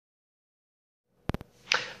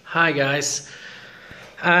Hi guys.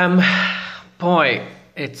 Um, Boy,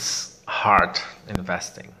 it's hard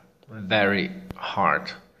investing. Very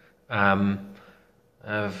hard. I've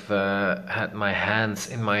had my hands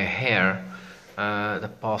in my hair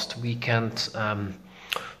the past weekend,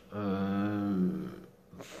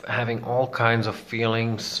 having all kinds of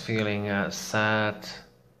feelings, feeling sad,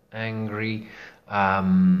 angry.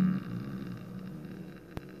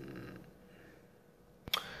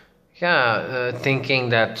 Thinking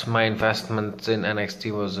that my investment in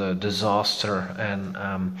NXT was a disaster and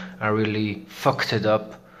I really fucked it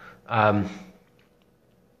up. And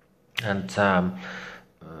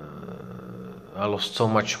I lost so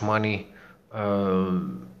much money.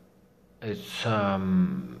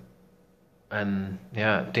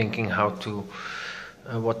 Thinking how to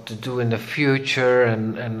what to do in the future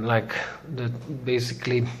and like the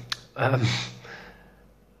basically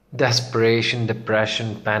desperation,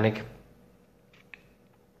 depression, panic,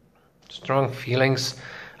 strong feelings.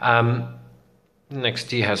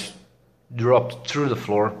 NXT has dropped through the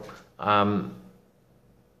floor.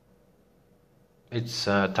 It's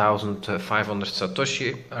 1,500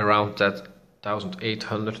 Satoshi, around that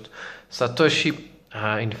 1,800 Satoshi.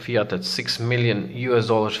 In fiat at $6 million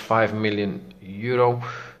US, 5 million euro.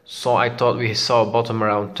 So I thought we saw a bottom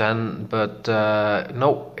around 10, but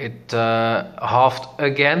no, it halved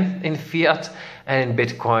again in fiat, and in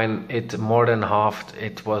Bitcoin it more than halved.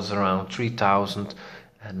 It was around 3,000,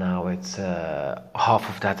 and now it's half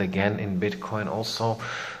of that again in Bitcoin also.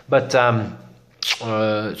 But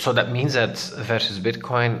so that means that versus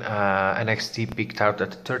Bitcoin, NXT peaked out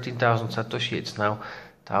at 13,000 Satoshi. It's now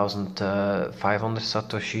 1,500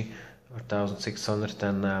 Satoshi or 1,600,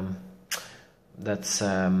 and that's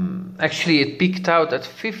actually it peaked out at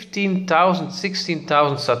 15,000,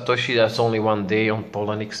 16,000 Satoshi. That's only one day on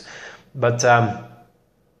Poloniex, but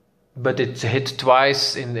it hit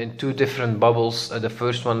twice in two different bubbles. The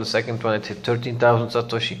first one, the second one, it hit 13,000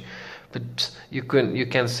 Satoshi. But you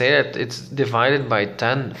can say that it's divided by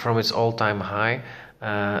 10 from its all-time high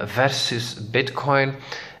versus Bitcoin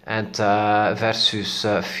and versus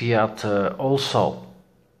fiat also.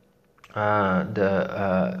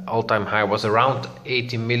 The all-time high was around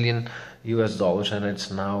 80 million US dollars, and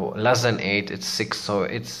it's now less than 8. It's 6. So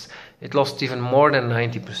it lost even more than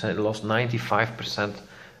 90%. It lost 95%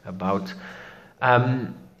 about.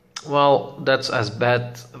 Well, that's as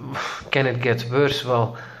bad. Can it get worse?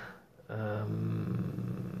 Well,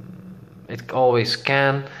 it always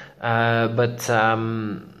can. But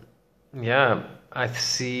I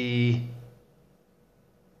see.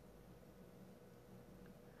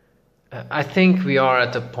 I think we are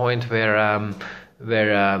at a point where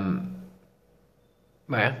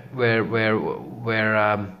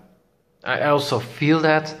I also feel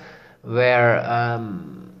that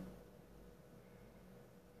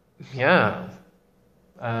you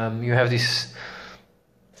have this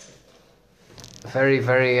very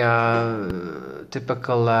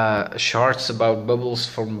typical charts about bubbles,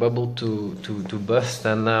 from bubble to bust,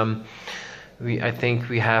 and I think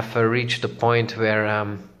we have reached the point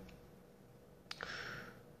where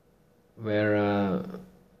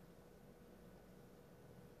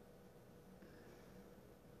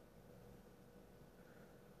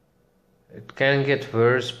it can get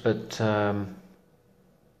worse, but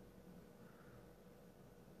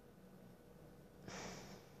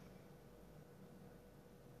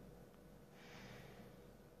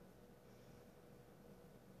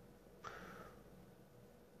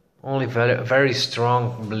only very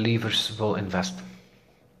strong believers will invest.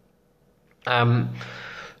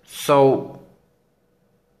 So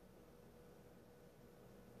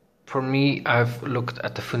for me, I've looked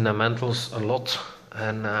at the fundamentals a lot,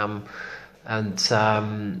 and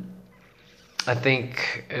I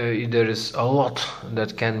think there is a lot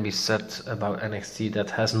that can be said about NXT that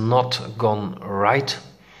has not gone right.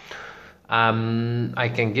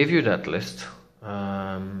 I can give you that list.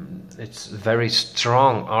 It's very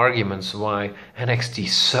strong arguments why NXT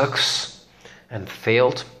sucks and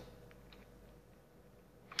failed.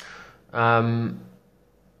 And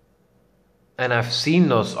I've seen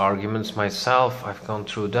those arguments myself. I've gone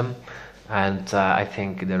through them, and I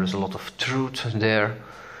think there is a lot of truth there.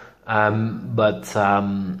 But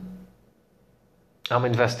I'm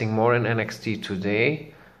investing more in NXT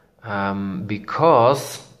today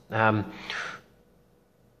because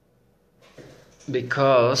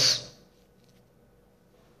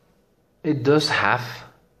it does have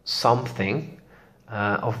something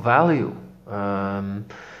of value, and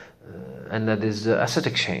that is the asset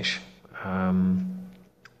exchange.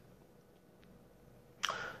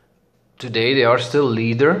 Today they are still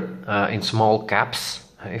leader in small caps.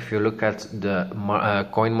 If you look at the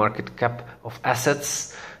coin market cap of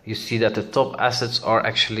assets, you see that the top assets are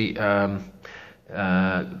actually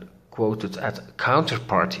quoted at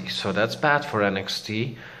Counterparty. So that's bad for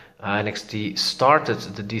NXT. NXT started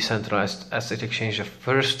the decentralized asset exchange, the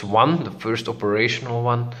first operational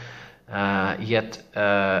one. Yet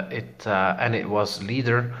it was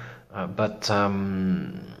leader, but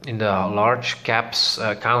in the large caps,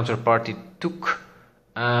 Counterparty took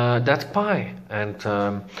that pie, and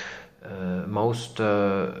most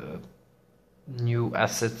new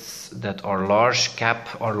assets that are large cap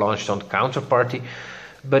are launched on Counterparty.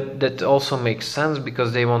 But that also makes sense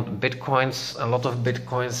because they want bitcoins, a lot of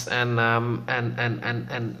bitcoins, and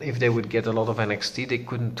if they would get a lot of NXT, they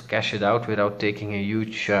couldn't cash it out without taking a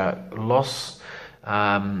huge loss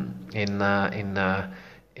in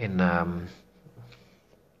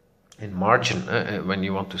margin when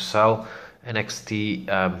you want to sell NXT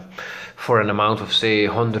for an amount of say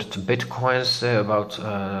 100 bitcoins, about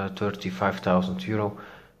 35,000 euro.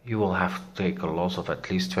 You will have to take a loss of at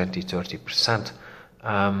least 20-30%.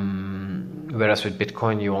 Whereas with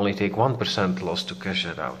Bitcoin you only take 1% loss to cash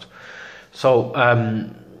it out. So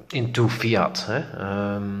into fiat.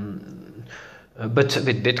 But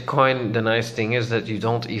with Bitcoin, the nice thing is that you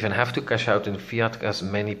don't even have to cash out in fiat, as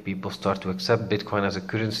many people start to accept Bitcoin as a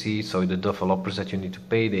currency. So the developers that you need to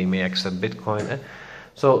pay, they may accept Bitcoin.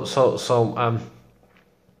 So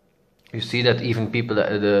you see that even people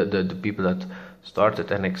that the people that started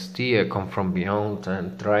NXT come from beyond,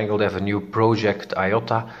 and Triangle, they have a new project,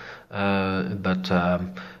 IOTA, but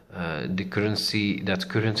the currency, that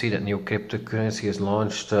new cryptocurrency is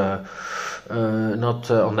launched not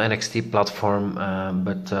on the NXT platform,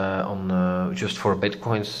 but on just for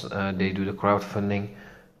bitcoins. They do the crowdfunding.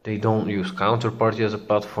 They don't use Counterparty as a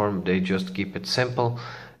platform. They just keep it simple,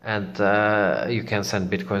 and you can send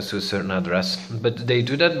bitcoins to a certain address. But they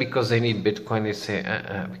do that because they need bitcoin. They say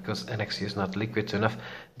because NXT is not liquid enough.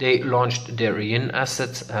 They launched their yin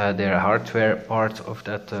asset, their hardware part of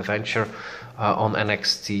that venture, on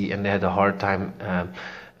NXT, and they had a hard time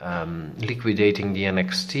liquidating the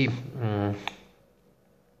NXT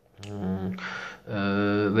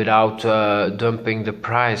without dumping the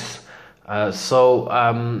price. So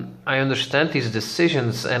I understand these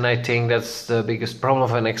decisions, and I think that's the biggest problem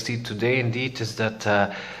of NXT today. Indeed, is that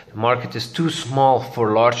the market is too small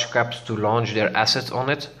for large caps to launch their assets on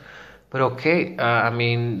it. But okay, I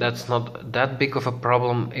mean, that's not that big of a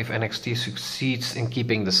problem if NXT succeeds in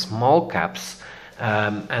keeping the small caps,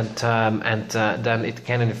 and then it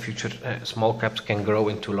can in the future, small caps can grow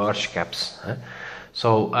into large caps.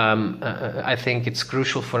 So I think it's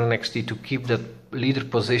crucial for NXT to keep that leader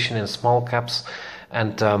position in small caps,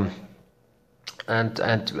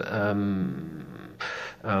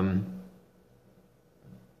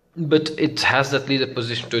 but it has that leader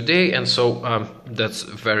position today, and so that's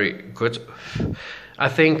very good. I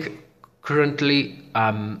think currently,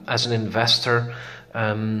 as an investor,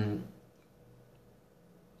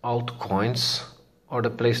 altcoins are the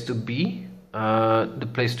place to be, the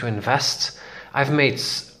place to invest. I've made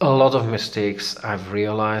a lot of mistakes, I've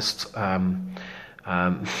realized,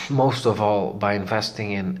 most of all by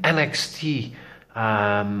investing in NXT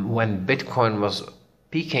when Bitcoin was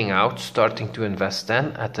peaking out, starting to invest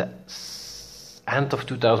then at the end of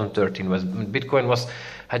 2013. Bitcoin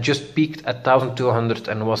had just peaked at 1,200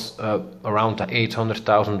 and was around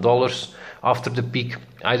 $800,000. After the peak,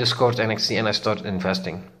 I discovered NXT and I started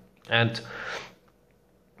investing. And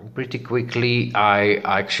pretty quickly, I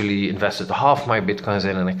actually invested half my Bitcoins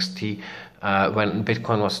in NXT when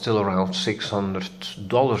Bitcoin was still around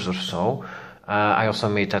 $600 or so. I also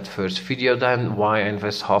made that first video then, why I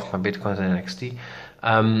invest half my Bitcoins in NXT.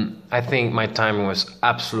 I think my timing was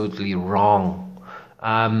absolutely wrong.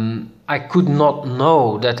 I could not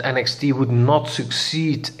know that NXT would not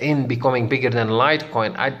succeed in becoming bigger than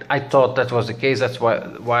Litecoin. I thought that was the case, that's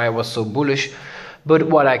why I was so bullish. But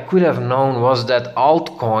what I could have known was that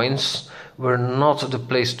altcoins were not the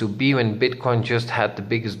place to be when Bitcoin just had the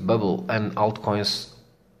biggest bubble, and altcoins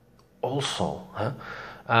also.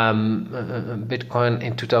 Bitcoin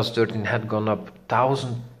in 2013 had gone up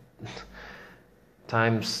 1,000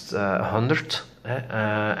 times 100,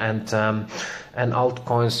 and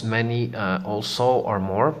altcoins many also or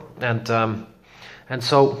more, and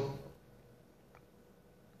so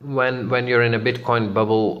when you're in a Bitcoin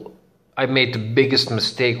bubble, I made the biggest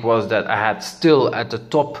mistake was that I had still at the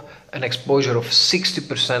top an exposure of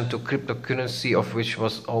 60% to cryptocurrency, of which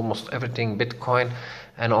was almost everything Bitcoin,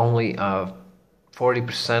 and only 40% or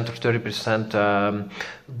 30%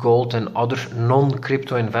 gold and other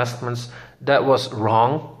non-crypto investments. That was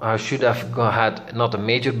wrong. I should have had not a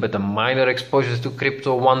major but a minor exposure to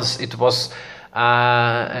crypto once it was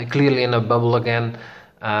clearly in a bubble again,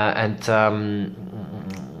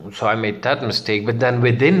 so I made that mistake. But then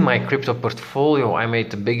within my crypto portfolio, I made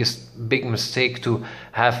the big mistake to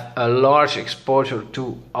have a large exposure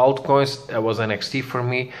to altcoins. That was NXT for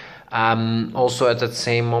me. Also at that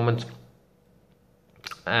same moment.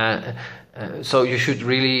 So you should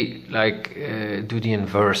really do the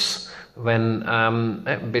inverse. When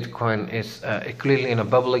Bitcoin is clearly in a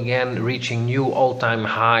bubble again, reaching new all-time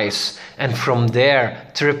highs, and from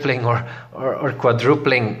there tripling or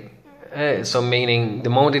quadrupling. So meaning the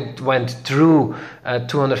moment it went through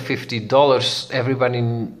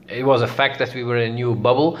 $250, it was a fact that we were in a new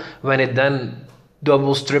bubble. When it then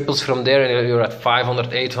doubles, triples from there, and you're at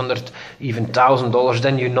 $500, $800, even $1,000,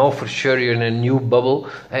 then you know for sure you're in a new bubble.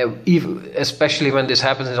 Especially when this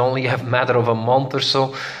happens, it's only a matter of a month or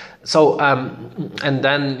so. And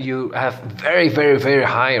then you have very, very, very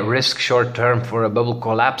high risk short term for a bubble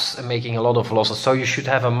collapse and making a lot of losses. So you should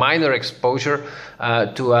have a minor exposure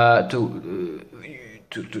to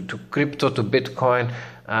crypto, to Bitcoin,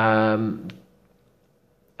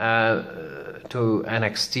 to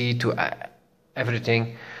NXT, to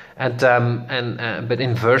everything. But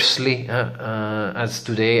inversely, as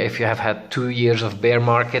today, if you have had 2 years of bear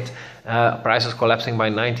market, prices collapsing by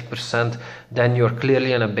 90%, then you're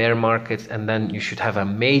clearly in a bear market, and then you should have a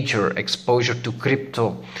major exposure to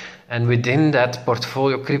crypto. And within that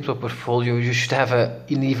crypto portfolio, you should have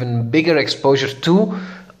an even bigger exposure to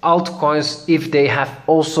altcoins if they have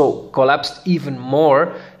also collapsed even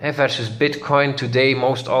more versus Bitcoin. Today,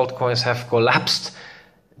 most altcoins have collapsed,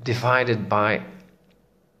 divided by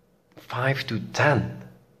 5 to 10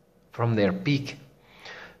 from their peak.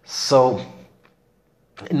 So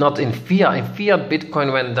not in fiat. In fiat,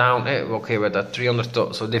 Bitcoin went down. We're at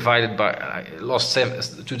 300. So divided by, I lost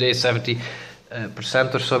today 70%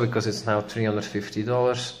 or so, because it's now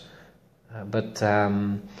 $350.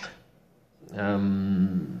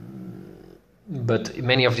 But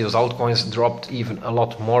many of those altcoins dropped even a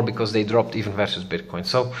lot more, because they dropped even versus Bitcoin.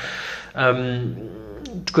 So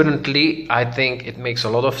currently, I think it makes a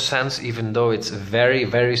lot of sense, even though it's very,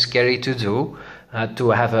 very scary to do,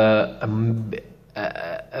 to have a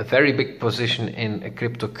very big position in a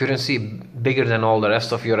cryptocurrency, bigger than all the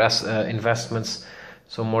rest of your investments,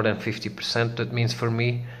 so more than 50%. That means for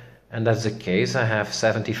me, and that's the case. I have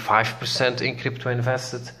 75% in crypto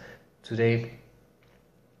invested today.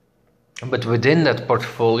 But within that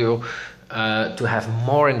portfolio, to have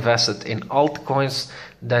more invested in altcoins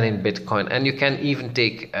than in Bitcoin. And you can even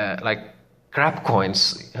take crap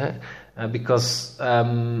coins, because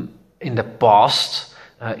in the past,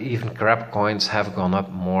 even crap coins have gone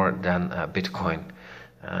up more than Bitcoin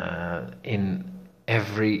in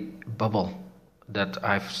every bubble that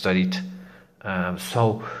I've studied. Of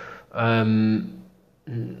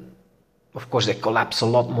course, they collapse a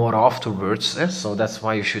lot more afterwards. So that's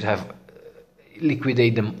why you should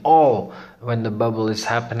liquidate them all when the bubble is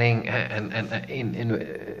happening,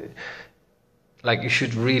 you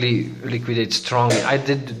should really liquidate strongly. I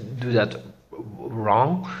did do that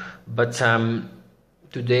wrong, but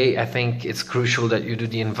today I think it's crucial that you do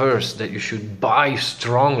the inverse, that you should buy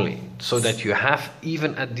strongly, so that you have,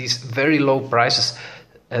 even at these very low prices,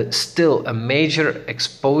 still a major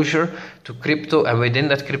exposure to crypto, and within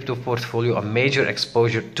that crypto portfolio, a major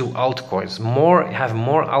exposure to altcoins. Have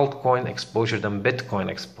more altcoin exposure than Bitcoin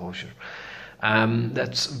exposure.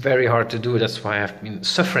 That's very hard to do. That's why I've been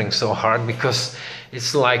suffering so hard, because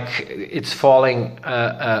it's falling.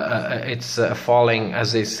 It's falling,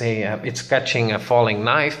 as they say. It's catching a falling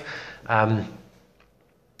knife.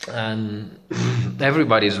 And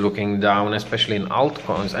everybody's looking down, especially in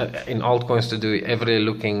altcoins. Today, everybody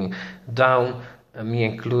looking down, me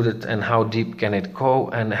included. And how deep can it go?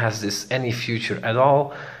 And has this any future at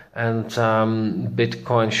all? And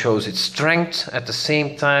Bitcoin shows its strength at the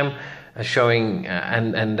same time, showing,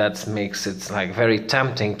 and that makes it very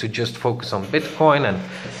tempting to just focus on Bitcoin and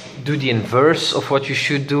do the inverse of what you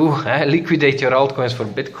should do. Liquidate your altcoins for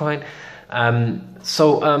Bitcoin.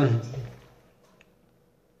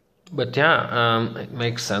 But it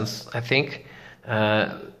makes sense, I think,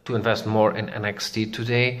 to invest more in NXT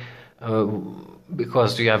today,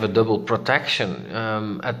 because you have a double protection.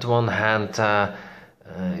 At one hand,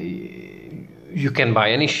 you can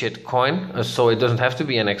buy any shit coin, so it doesn't have to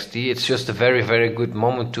be NXT. It's just a very, very good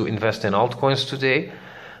moment to invest in altcoins today.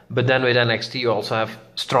 But then with NXT, you also have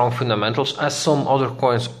strong fundamentals, as some other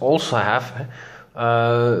coins also have.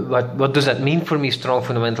 What does that mean for me, strong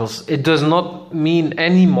fundamentals? It does not mean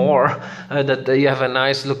anymore that you have a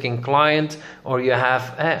nice looking client, or you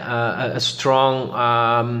have a strong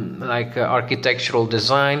architectural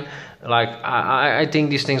design. Like I think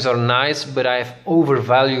these things are nice, but I've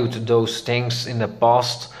overvalued those things in the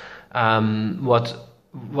past. What's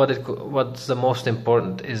the most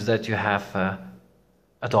important is that you have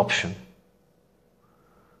adoption,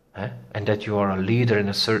 and that you are a leader in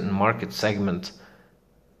a certain market segment.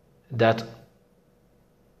 That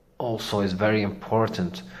also is very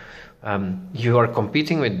important. You are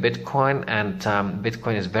competing with Bitcoin, and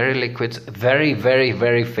Bitcoin is very liquid, very, very,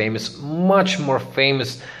 very famous, much more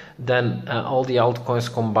famous than all the altcoins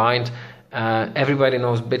combined. Everybody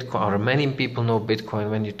knows Bitcoin, or many people know Bitcoin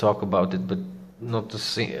when you talk about it, but not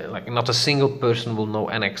a single person will know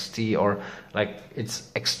NXT, or like it's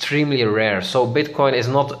extremely rare. So Bitcoin is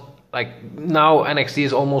not like, now NXT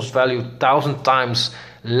is almost valued 1,000 times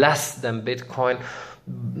less than Bitcoin,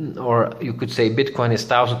 or you could say Bitcoin is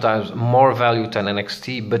 1,000 times more valued than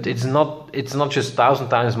NXT, but it's not just 1,000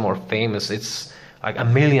 times more famous, it's like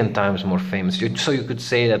 1,000,000 times more famous. So you could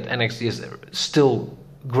say that NXT is still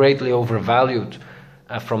greatly overvalued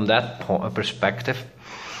from that perspective.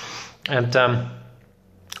 And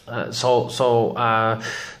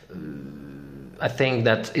I think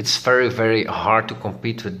that it's very, very hard to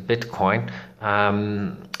compete with Bitcoin,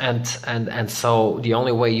 and so the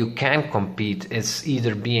only way you can compete is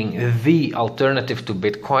either being the alternative to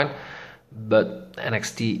Bitcoin, but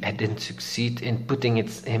NXT didn't succeed in putting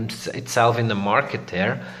itself in the market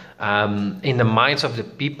there. In the minds of the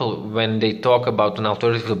people, when they talk about an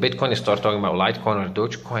alternative to Bitcoin, they start talking about Litecoin or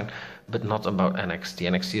Dogecoin, but not about NXT.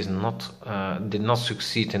 NXT is did not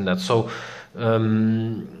succeed in that. So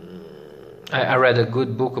I read a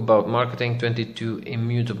good book about marketing, 22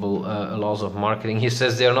 Immutable Laws of Marketing. He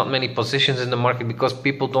says there are not many positions in the market because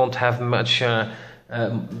people don't have much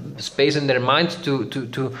space in their mind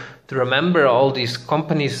to remember all these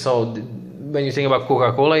companies. So when you think about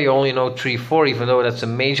Coca-Cola, you only know 3-4, even though that's a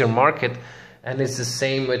major market. And it's the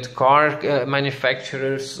same with car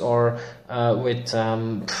manufacturers, or with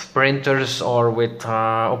printers, or with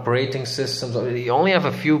operating systems. You only have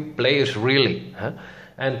a few players, really.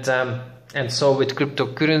 And so with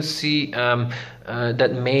cryptocurrency,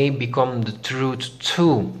 that may become the truth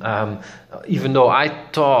too. Even though I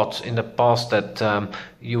thought in the past that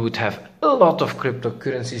you would have a lot of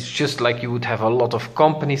cryptocurrencies, just like you would have a lot of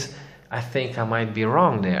companies, I think I might be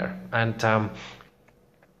wrong there.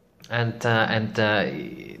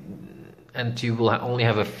 And you will only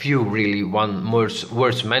have a few really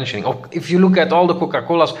worth mentioning. If you look at all the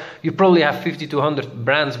Coca-Colas, you probably have 50 to 100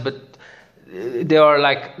 brands, but they are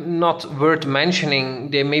like not worth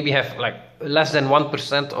mentioning. They maybe have like less than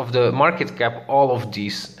 1% of the market cap, all of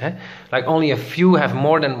these. Like only a few have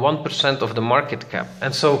more than 1% of the market cap.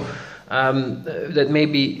 And so that may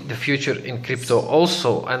be the future in crypto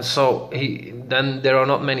also. And so then there are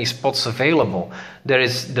not many spots available. There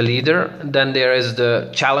is the leader, then there is the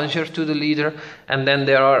challenger to the leader, and then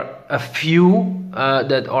there are a few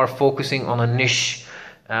that are focusing on a niche.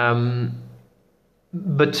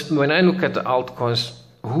 But when I look at the altcoins,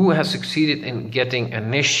 who has succeeded in getting a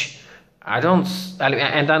niche?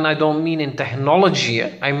 And then I don't mean in technology,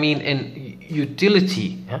 I mean in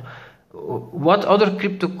utility. What other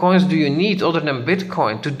crypto coins do you need other than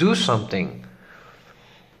Bitcoin to do something?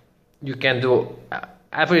 You can do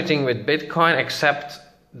everything with Bitcoin, except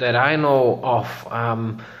that I know of.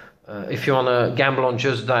 If you want to gamble on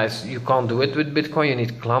Just Dice, you can't do it with Bitcoin, you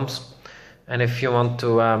need clumps. And if you want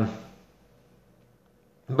to...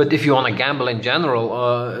 But if you want to gamble in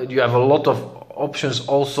general, you have a lot of options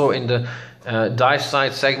also in the dice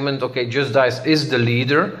side segment. Okay, Just Dice is the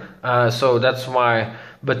leader, so that's why.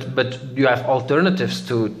 But you have alternatives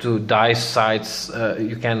to dice sites.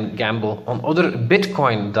 You can gamble on other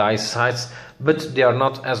Bitcoin dice sites, but they are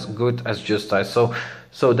not as good as Just Dice.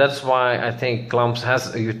 So that's why I think Clumps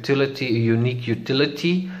has a utility, a unique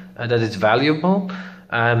utility that is valuable.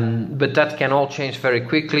 But that can all change very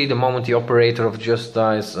quickly. The moment the operator of Just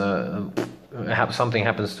Dice something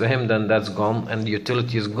happens to him, then that's gone, and the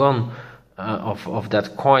utility is gone of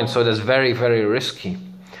that coin. So that's very, very risky.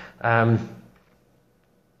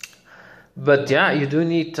 But yeah, you do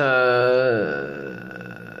need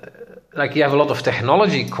like you have a lot of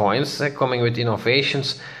technology coins coming with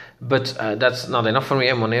innovations. But that's not enough for me.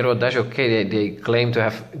 Monero, Dash, okay, they claim to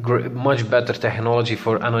have much better technology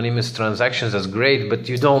for anonymous transactions. That's great, but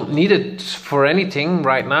you don't need it for anything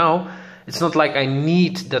right now. It's not like I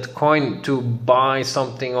need that coin to buy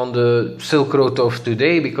something on the Silk Road of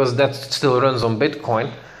today, because that still runs on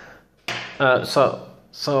Bitcoin. So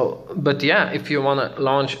But yeah, if you want to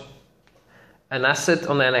launch an asset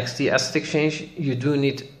on the NXT Asset Exchange, you do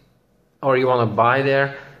need, or you want to buy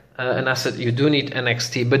there an asset, you do need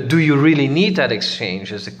NXT. But do you really need that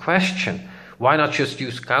exchange is the question. Why not just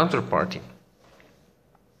use Counterparty?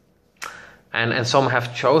 And some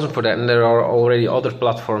have chosen for that, and there are already other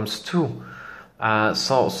platforms too. That's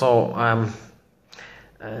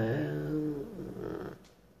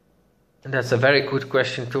a very good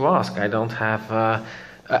question to ask. I don't have...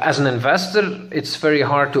 as an investor, it's very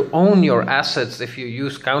hard to own your assets. If you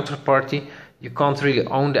use Counterparty, you can't really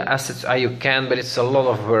own the assets. You can, but it's a lot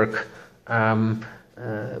of work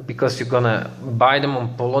because you're gonna buy them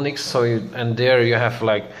on Poloniex. And there you have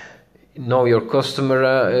like know your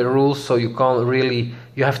customer rules. So you can't really.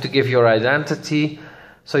 You have to give your identity.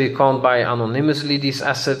 So you can't buy anonymously these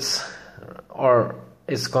assets, or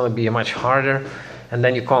it's gonna be much harder. And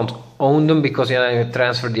then you can't own them because you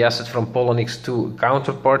transfer the asset from Poloniex to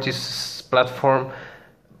Counterparty's platform.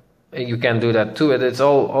 You can do that too. It's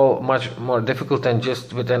all much more difficult than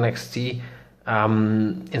just with NXT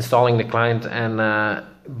installing the client and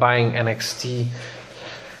buying NXT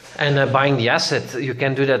and buying the asset. You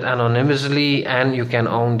can do that anonymously, and you can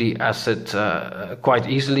own the asset quite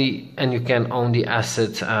easily, and you can own the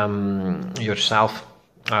asset yourself.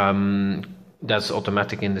 That's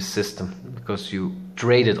automatic in the system because you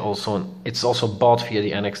trade it also. It's also bought via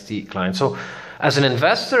the NXT client. So as an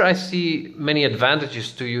investor, I see many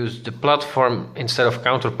advantages to use the platform instead of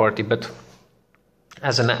Counterparty. But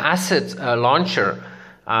as an asset launcher,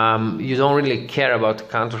 you don't really care about the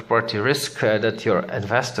counterparty risk that your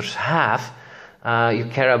investors have. You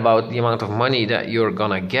care about the amount of money that you're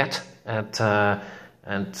gonna get.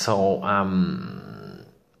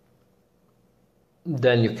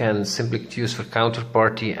 Then you can simply choose for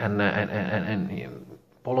Counterparty and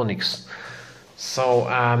Poloniex. So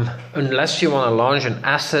unless you want to launch an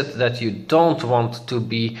asset that you don't want to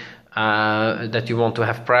be, that you want to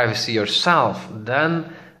have privacy yourself,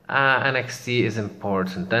 then NXT is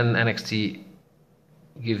important. Then NXT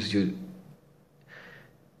gives you,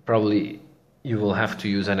 probably you will have to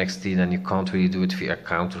use NXT, then you can't really do it via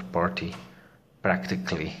Counterparty,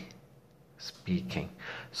 practically speaking.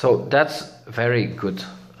 So that's very good.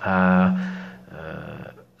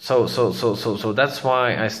 So that's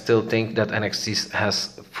why I still think that NXT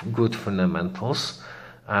has good fundamentals.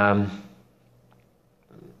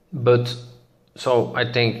 But so I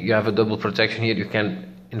think you have a double protection here. You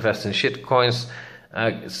can invest in shit coins,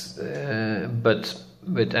 but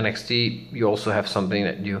with NXT you also have something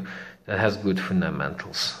that has good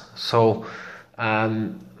fundamentals. So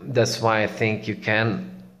that's why I think you can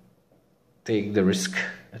take the risk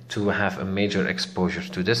to have a major exposure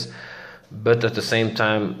to this. But at the same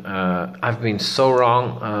time, I've been so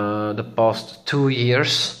wrong the past 2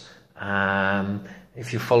 years.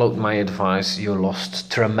 If you followed my advice, you lost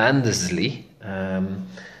tremendously.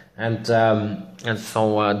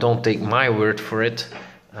 So don't take my word for it,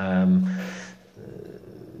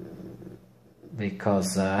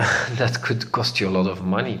 because that could cost you a lot of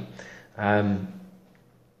money.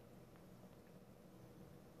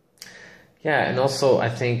 Yeah, and also I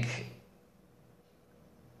think,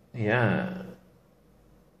 yeah,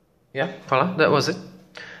 voilà, that was it.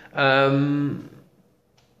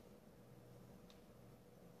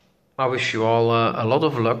 I wish you all a lot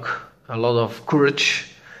of luck, a lot of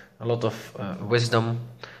courage, a lot of wisdom,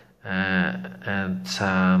 and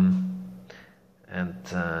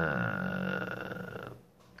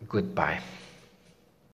goodbye.